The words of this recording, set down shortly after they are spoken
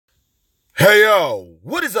Hey yo,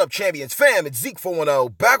 what is up champions fam? It's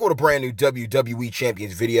Zeke410 back with a brand new WWE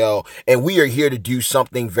Champions video, and we are here to do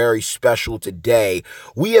something very special today.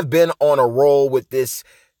 We have been on a roll with this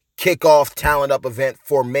kickoff talent up event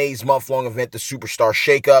for May's month-long event, the Superstar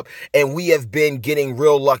Shakeup, and we have been getting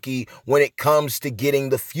real lucky when it comes to getting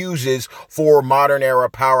the fuses for modern era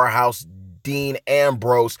powerhouse Dean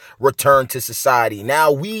Ambrose return to society.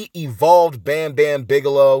 Now, we evolved Bam Bam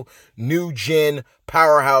Bigelow, new gen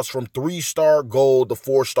powerhouse, from 3-star gold to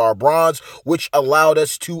 4-star bronze, which allowed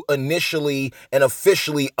us to initially and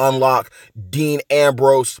officially unlock Dean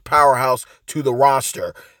Ambrose powerhouse to the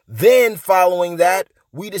roster. Then, following that,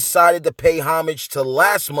 we decided to pay homage to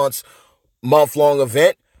last month's month-long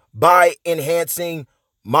event by enhancing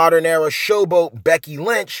modern era showboat Becky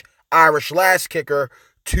Lynch, Irish Lass Kicker,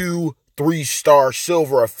 to 3-star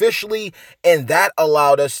silver officially, and that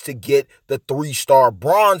allowed us to get the 3-star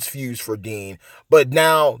bronze fuse for Dean. But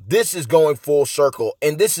now this is going full circle,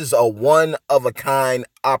 and this is a one-of-a-kind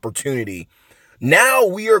opportunity. Now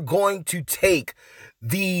we are going to take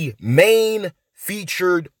the main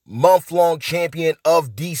featured month-long champion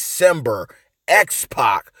of December,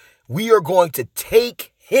 X-Pac. We are going to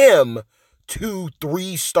take him to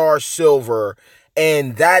 3-star silver,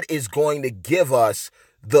 and that is going to give us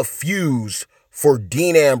the fuse for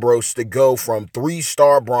Dean Ambrose to go from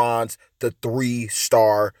 3-star bronze to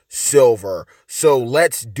 3-star silver. So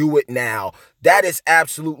let's do it now. That is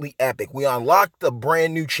absolutely epic. We unlocked the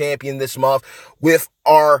brand new champion this month with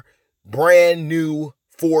our brand new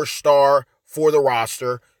 4-star for the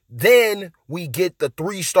roster. Then we get the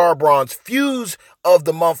 3-star bronze fuse of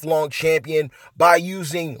the month-long champion by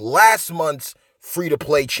using last month's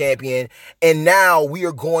free-to-play champion. And now we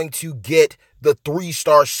are going to get the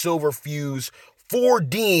 3-star silver fuse for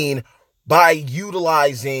Dean by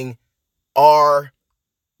utilizing our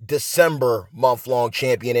December month-long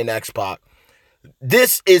champion in X-Pac.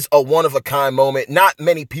 This is a one-of-a-kind moment. Not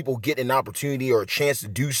many people get an opportunity or a chance to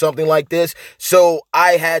do something like this, so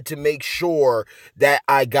I had to make sure that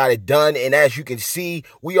I got it done. And as you can see,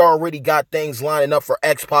 we already got things lining up for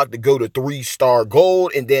X-Pac to go to 3-star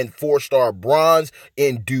gold and then 4-star bronze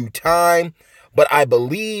in due time. But I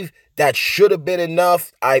believe that should have been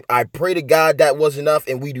enough. I pray to God that was enough,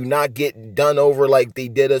 and we do not get done over like they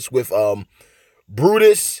did us with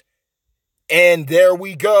Brutus. And there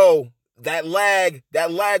we go. That lag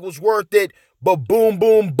was worth it. But boom,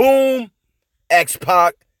 boom, boom.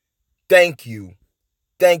 X-Pac, thank you.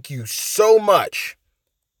 Thank you so much.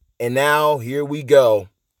 And now, here we go.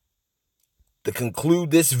 To conclude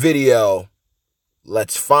this video,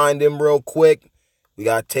 let's find him real quick. We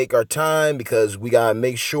got to take our time because we got to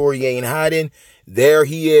make sure he ain't hiding. There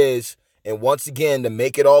he is. And once again, to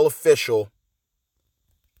make it all official,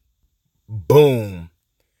 boom.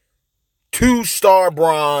 2-star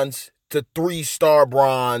bronze to 3-star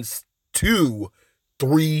bronze to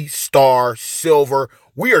 3-star silver.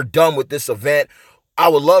 We are done with this event. I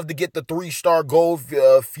would love to get the 3-star gold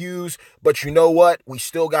fuse, but you know what? We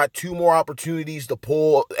still got 2 more opportunities to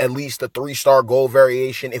pull at least the 3-star gold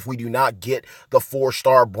variation if we do not get the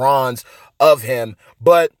 4-star bronze of him.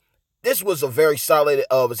 But this was a very solid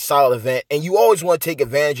event, and you always want to take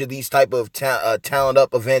advantage of these type of talent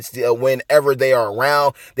up events whenever they are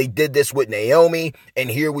around. They did this with Naomi, and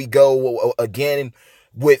here we go again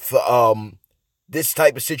with this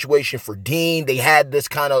type of situation for Dean. They had this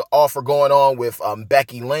kind of offer going on with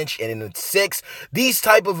Becky Lynch, and in the 6, these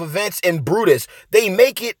type of events in Brutus, they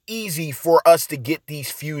make it easy for us to get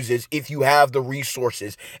these fuses if you have the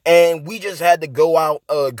resources. And we just had to go out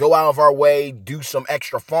of our way, do some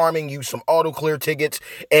extra farming, use some auto clear tickets,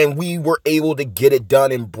 and we were able to get it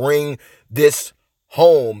done and bring this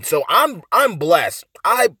home. So I'm blessed.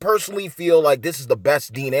 I personally feel like this is the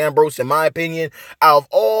best Dean Ambrose, in my opinion. Out of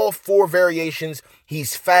all 4 variations,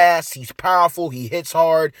 he's fast, he's powerful, he hits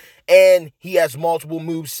hard, and he has multiple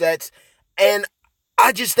move sets. And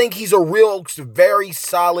I just think he's a real, very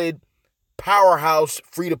solid powerhouse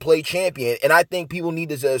free-to-play champion, and I think people need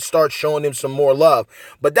to start showing him some more love.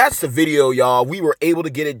 But that's the video, y'all. We were able to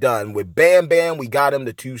get it done. With Bam Bam, we got him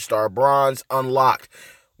the 2-star bronze unlocked.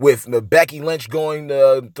 With Becky Lynch going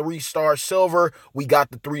to 3-star silver, we got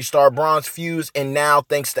the 3-star bronze fuse. And now,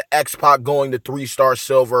 thanks to X-Pac going to 3-star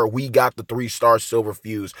silver, we got the 3-star silver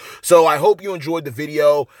fuse. So I hope you enjoyed the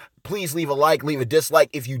video. Please leave a like, leave a dislike.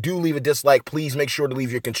 If you do leave a dislike, please make sure to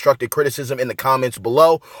leave your constructive criticism in the comments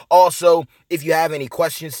below. Also, if you have any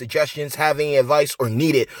questions, suggestions, have any advice, or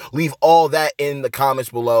need it, leave all that in the comments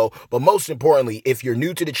below. But most importantly, if you're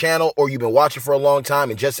new to the channel or you've been watching for a long time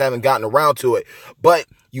and just haven't gotten around to it, but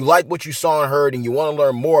you like what you saw and heard, and you want to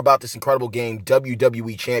learn more about this incredible game,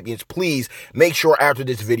 WWE Champions, please make sure after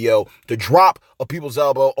this video to drop a people's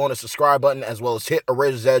elbow on the subscribe button, as well as hit a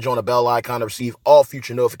razor's edge on the bell icon to receive all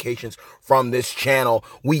future notifications from this channel.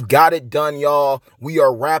 We got it done, y'all. We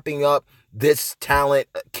are wrapping up this talent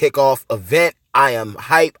kickoff event. I am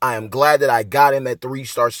hype. I am glad that I got him at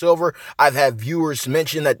 3-star silver. I've had viewers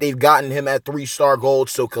mention that they've gotten him at 3-star gold,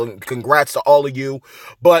 so congrats to all of you.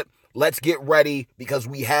 But let's get ready, because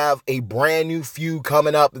we have a brand new feud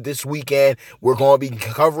coming up this weekend. We're going to be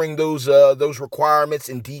covering those requirements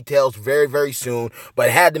and details very, very soon. But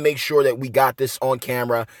had to make sure that we got this on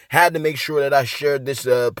camera. Had to make sure that I shared this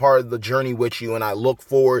part of the journey with you, and I look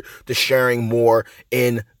forward to sharing more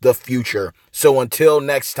in the future. So until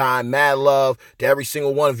next time, mad love to every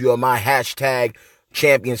single one of you of my hashtag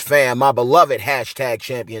Champions fam, my beloved hashtag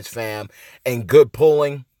Champions fam, and good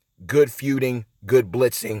pulling, good feuding, good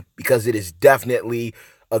blitzing, because it is definitely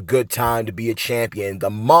a good time to be a champion. The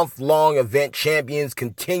month-long event champions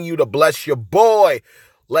continue to bless your boy.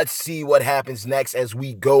 Let's see what happens next as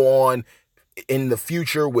we go on in the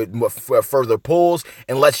future with further pulls,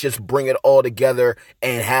 and let's just bring it all together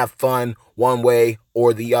and have fun one way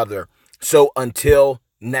or the other. So until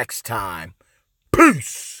next time,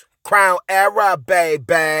 peace. Crown era,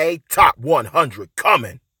 baby. Top 100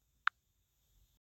 coming.